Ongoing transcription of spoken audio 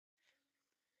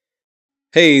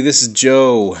Hey, this is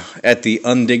Joe at the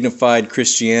Undignified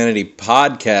Christianity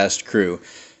podcast crew.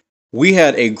 We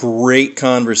had a great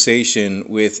conversation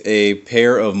with a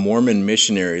pair of Mormon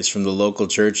missionaries from the local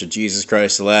Church of Jesus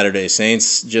Christ of Latter-day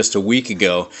Saints just a week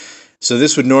ago. So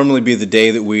this would normally be the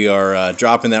day that we are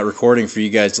dropping that recording for you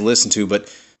guys to listen to, but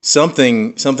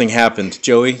something happened.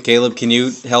 Joey, Caleb, can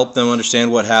you help them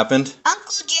understand what happened?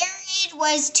 Uncle Jared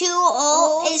is too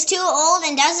old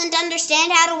and doesn't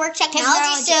understand how to work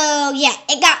technology. So yeah,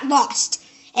 it got lost.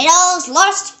 It all's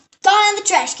lost, gone in the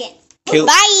trash can.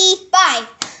 Bye.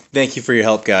 Thank you for your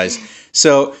help, guys.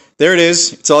 So there it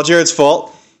is. It's all Jared's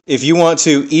fault. If you want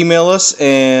to email us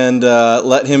and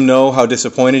let him know how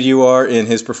disappointed you are in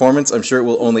his performance, I'm sure it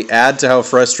will only add to how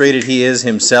frustrated he is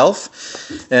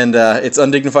himself. And it's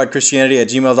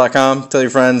undignifiedchristianity@gmail.com. Tell your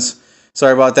friends.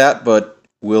 Sorry about that, but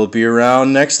we'll be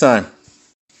around next time.